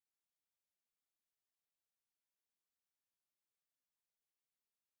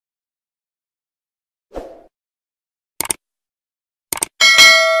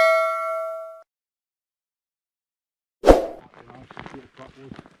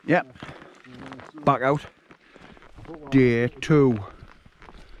Yep. Back out. Day 2.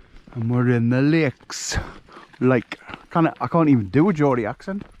 And we're in the lakes. Like, I can't even do a Geordie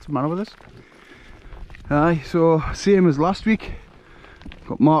accent. What's the matter with this? Aye, so same as last week.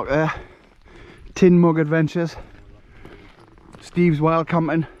 Got Mark there. Tin Mug Adventures. Steve's Wild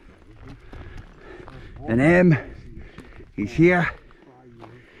Camping. And he's here.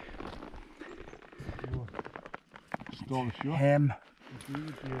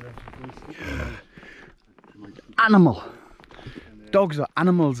 Animal. Dogs are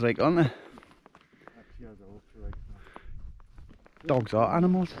animals, like, aren't they? Dogs are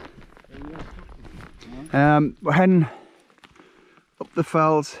animals. We're heading up the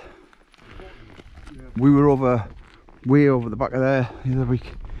fells. We were way over the back of there the other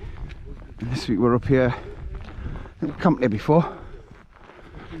week. And this week we're up here. I think we camped here before.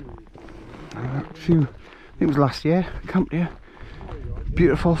 I think it was last year. I camped here.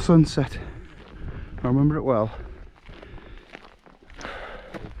 Beautiful sunset. I remember it well.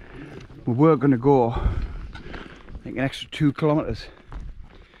 We were going to go, I think, an extra 2 kilometres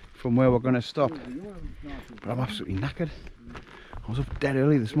from where we're going to stop. But I'm absolutely knackered. I was up dead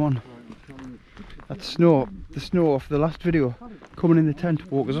early this morning. That snow, the snow off the last video, coming in the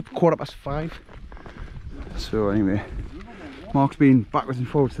tent, woke us up 5:15. So anyway, Mark's been backwards and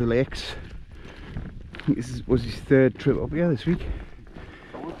forwards to the lakes. I think this was his 3rd trip up here this week.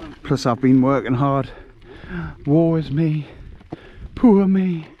 Plus I've been working hard. Woe is me. Poor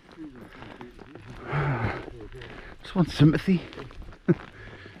me. Just want sympathy.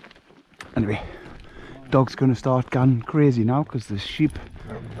 Anyway, dog's gonna start going crazy now because there's sheep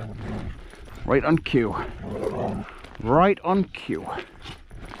right on cue. Right on cue.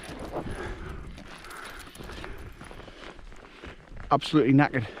 Absolutely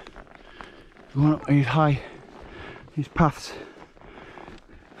knackered. Going up these these paths.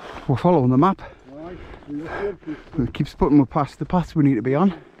 We're following the map. It keeps putting us past the paths we need to be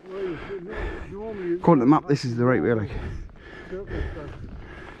on. According to the map, this is the right way, like.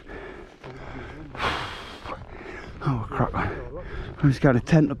 Oh crap. I just got a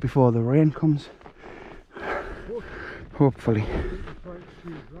tent up before the rain comes. Hopefully.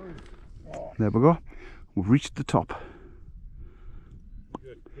 There we go. We've reached the top.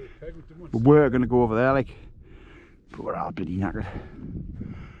 We were going to go over there, like, but we're all bloody knackered.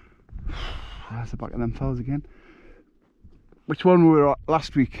 There's the back of them fellas again. Which one we were at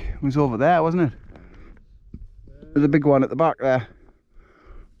last week was over there, wasn't it? There's a big one at the back there.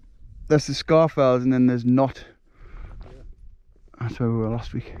 There's the Scarfells and then there's Knot. That's where we were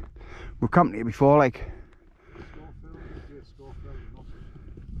last week. We've camped here before, like.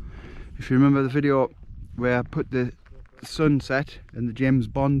 If you remember the video where I put the sunset and the James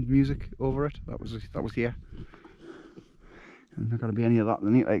Bond music over it, that was here. And there's not going to be any of that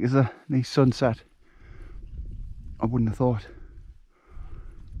in it, like, is there? Nice sunset. I wouldn't have thought.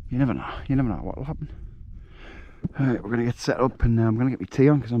 You never know what will happen. Alright, we're going to get set up and I'm going to get my tea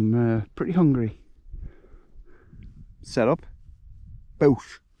on because I'm pretty hungry. Set up.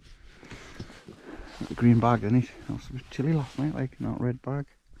 Boosh. The green bag in it. That was a bit chilly last night, like, not red bag.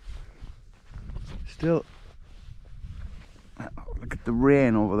 Still, look at the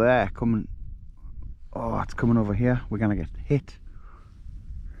rain over there coming. Oh, it's coming over here. We're going to get hit.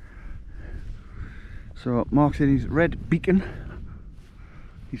 So Mark's in his red beacon.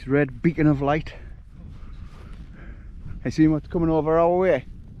 His red beacon of light. I see what's coming over our way.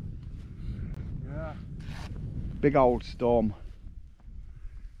 Yeah. Big old storm.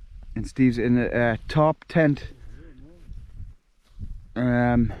 And Steve's in a top tent.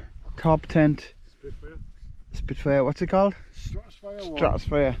 Top tent. Spitfire, what's it called?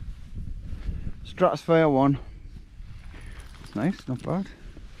 Stratosphere. Stratosphere 1. It's nice, not bad.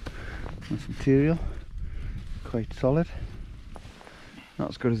 Nice material. Quite solid. Not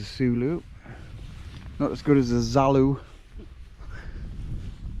as good as a Sulu. Not as good as a Zalu.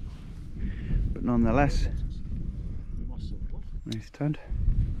 But nonetheless. Nice tent.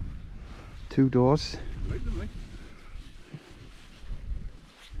 2 doors.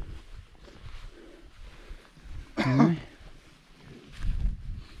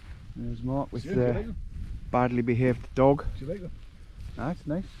 There's Mark with the badly behaved dog. Do you like them? Ah, it's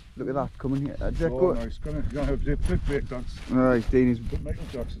nice. Look at that coming here. Nice. You're going to have the break dogs. Oh, he's doing his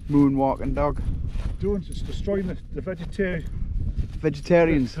moonwalking dog. Doing it's destroying the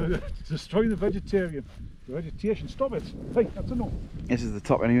vegetarians. Destroying the vegetation. Stop it. Hey, that's a no. This is the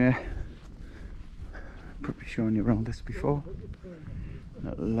top anyway. Probably showing you around this before.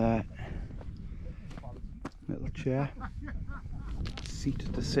 Little chair.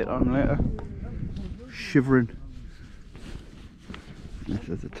 Seat to sit on later. Shivering. This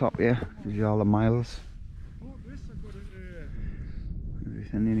is the top here. Gives you all the miles.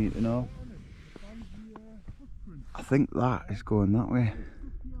 Everything you need to know. I think that is going that way.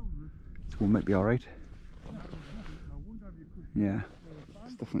 So it might be alright. Yeah.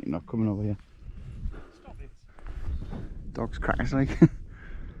 It's definitely not coming over here. Dog's crackers like.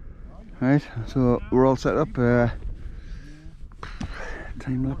 Right, so we're all set up.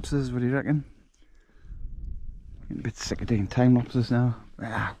 Time lapses, what do you reckon? Getting a bit sick of doing time lapses now.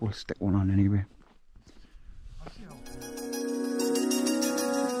 We'll stick one on anyway.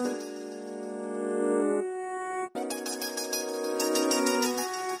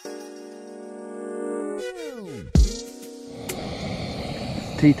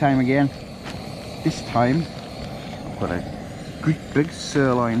 Tea time again. This time I've got a great big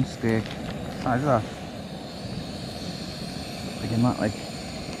sirloin steak. How's that? Big that like.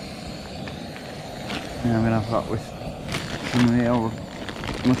 Yeah, I'm gonna have that with some of the old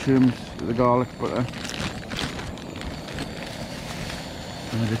mushrooms, the garlic butter,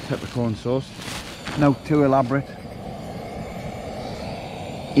 and a bit of peppercorn sauce. No too elaborate.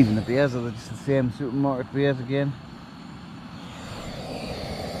 Even the beers are just the same supermarket beers again.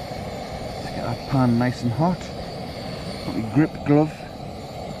 Just get that pan nice and hot. Got my grip glove.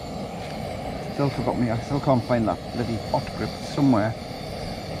 Still forgot me, I still can't find that bloody hot grip somewhere.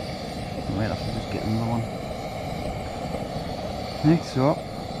 I might have to just get another one. Right, so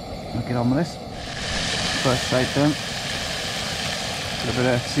I'll get on with this. First side down. Put a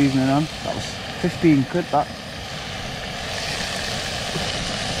bit of seasoning on. That was 15 quid that.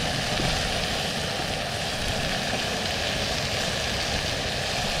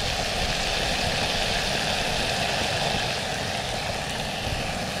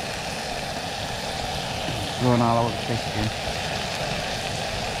 Going all over the place again.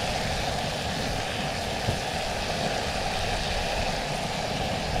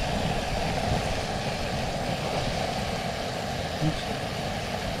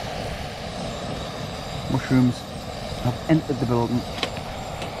 Mushrooms have entered the building.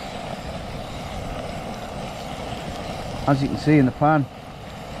 As you can see in the pan.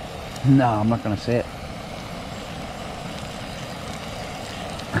 No, I'm not going to say it.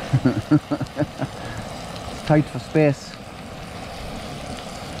 It's tight for space.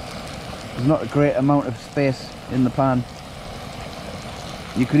 There's not a great amount of space in the pan.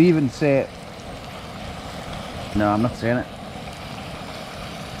 You could even say, no, I'm not saying it.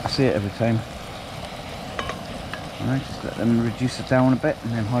 I say it every time. Alright, just let them reduce it down a bit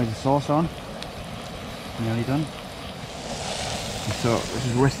and then hide the sauce on. Nearly done. And so this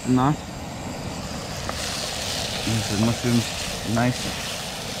is resting that. There's the mushrooms, nice.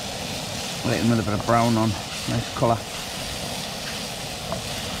 Lighting with a bit of brown on, nice colour.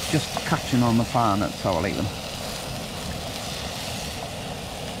 Just catching on the pan, that's how I like them.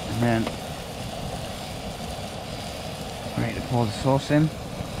 And then ready to pour the sauce in.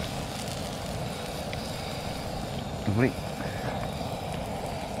 Lovely.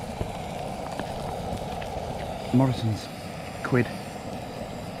 Morrison's quid.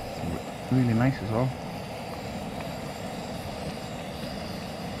 Really nice as well.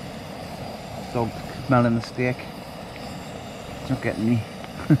 Dog smelling the steak. It's not getting me.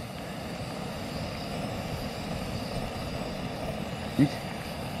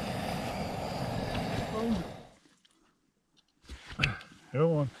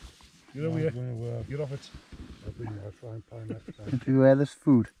 Go on. Get over here. Get off it. I'll bring you a frying pan next time. Everywhere there's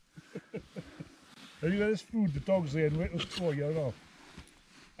food. Everywhere there's food, the dog's there and wait till before you get it off.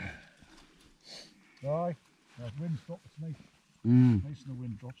 Aye. That wind stop, it's nice. Nice and the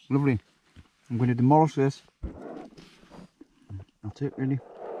wind drops. Lovely. I'm going to demolish this. That's it really.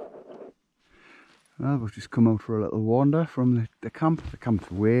 Well, we've just come out for a little wander from the camp. The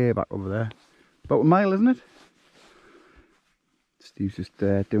camp's way back over there. About a mile, isn't it? Steve's just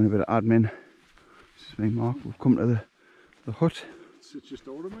doing a bit of admin. This is me, Mark. We've come to the hut. It's just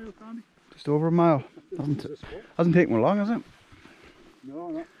over a mile, Candy. Just over a mile. Hasn't taken long, has it? No,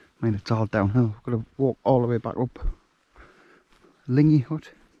 no. I mean, it's all downhill. We've got to walk all the way back up. Lingy hut.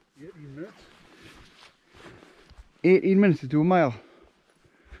 18 minutes. 18 minutes to do a mile.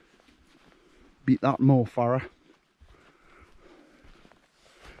 Beat that more, Farah.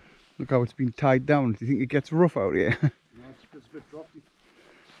 Look how it's been tied down. Do you think it gets rough out here? No, it's a bit droppy.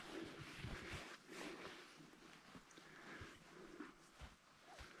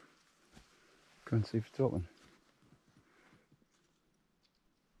 Go and see if it's open.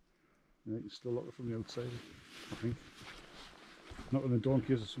 Yeah, you can still lock it from the outside, I think. Not in the door in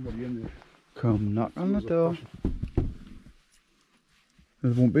case there's somebody in there. Come knock on the door.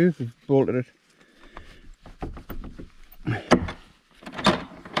 There won't be if we've bolted it.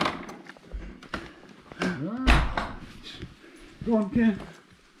 Go on, Ken.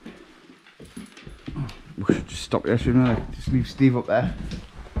 We should just stop there, shouldn't we? Like, just leave Steve up there.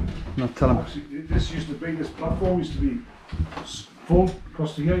 Not tell him. Actually, this used to be, this platform used to be full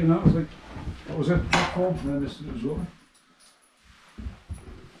across the here, you know, it was like, that was it, platform, and then this was open.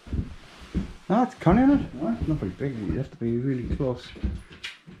 No, it's canny, isn't it? Right. Not very big, you have to be really close.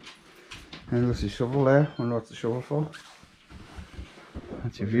 And there's a shovel there, I wonder what's the shovel for.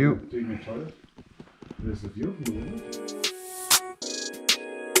 That's your view. Doing your toilet. There's the view from the window.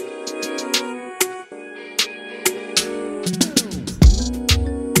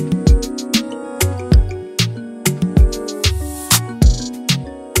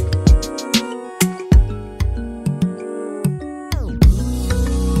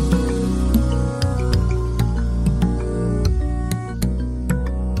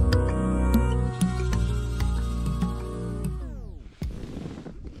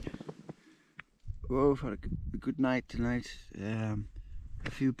 Well, we've had a good night tonight. A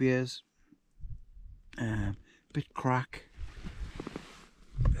few beers, bit crack,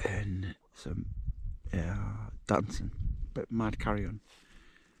 and some dancing, bit mad carry on.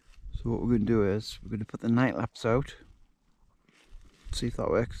 So what we're going to do is we're going to put the night lapse out, see if that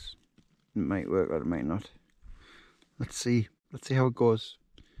works. It might work or it might not. Let's see how it goes,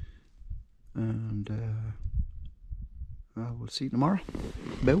 and we'll see you tomorrow.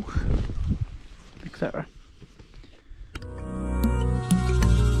 Bye. Etc.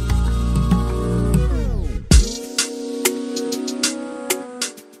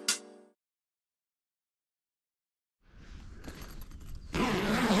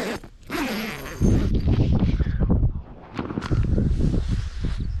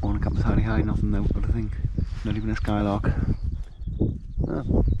 Wildcamp's hardly high, nothing though, but I think not even a skylark.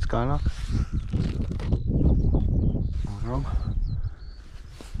 No, skylark. I was wrong.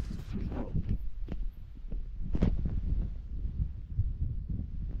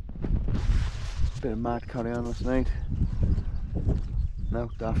 Bit of mad carry on last night. No,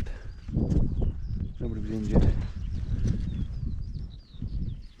 daft. Nobody was injured.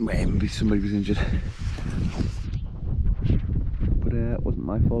 Well, maybe somebody was injured. But it wasn't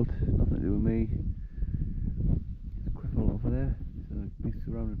my fault. Nothing to do with me. There's a quiffle over there. So be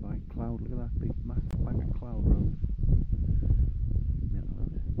surrounded by cloud. Look at that big massive bag of cloud round. Yeah, it's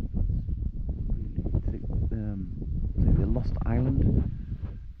like the Lost Island.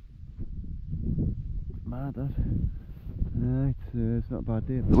 Mad that. It's not a bad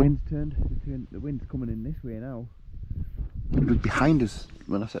day. The wind's turned. The wind's coming in this way now. It was behind us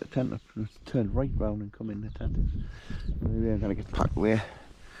when I set the tent up. It's turned right round and come in the tent. Maybe I'm gonna get packed away.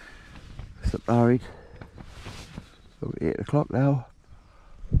 It's up married. So 8 o'clock now.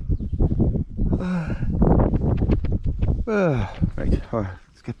 Right,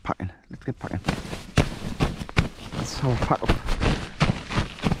 let's get packing. Let's get packing. That's how I pack up.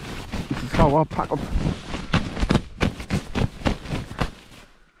 This is how I pack up.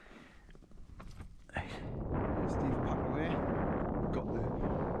 Steve packed away.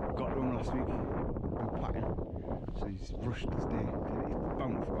 Got home last week. Been packing, so he's rushed this day. He's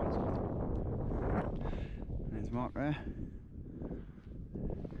bound to forget something. There's Mark there.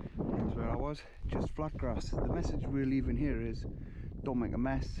 Here's where I was. Just flat grass. The message we're leaving here is: don't make a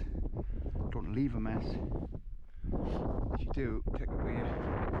mess. Don't leave a mess. If you do, take away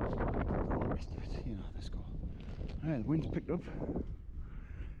all the rest of it. You know, let's go. Alright, the wind's picked up.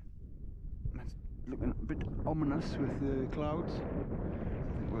 It's looking a bit ominous with the clouds. I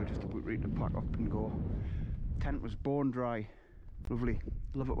think we're just about ready to pack up and go. Tent was bone dry. Lovely.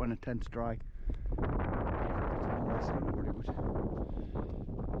 Love it when a tent's dry. Right, see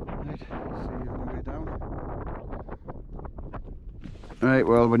you on the way down. Right,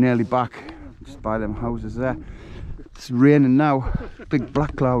 well, we're nearly back. Just by them houses there. It's raining now. Big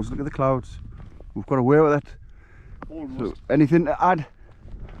black clouds. Look at the clouds. We've got away with it. So, anything to add?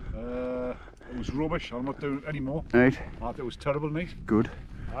 It was rubbish. I'm not doing it anymore. Right. I thought it was terrible, mate. Good.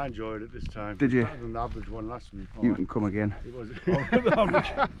 I enjoyed it this time. Did you? Better than the average one last week. You can come again. It was.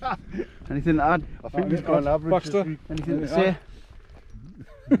 Anything to add? I think he's gone average. Baxter? This week. Anything to say?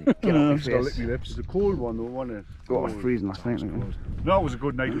 Get I'm off just your gonna lick face. my lips. It's a cold one though, wasn't it? Oh, it was freezing last night. Like, No, it was a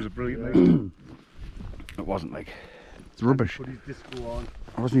good night. It was a brilliant night. it wasn't like. It's rubbish. Put his disco on.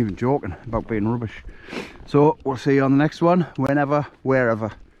 I wasn't even joking about being rubbish. So we'll see you on the next one, whenever,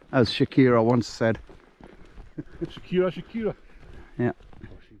 wherever, as Shakira once said. Shakira. Yeah.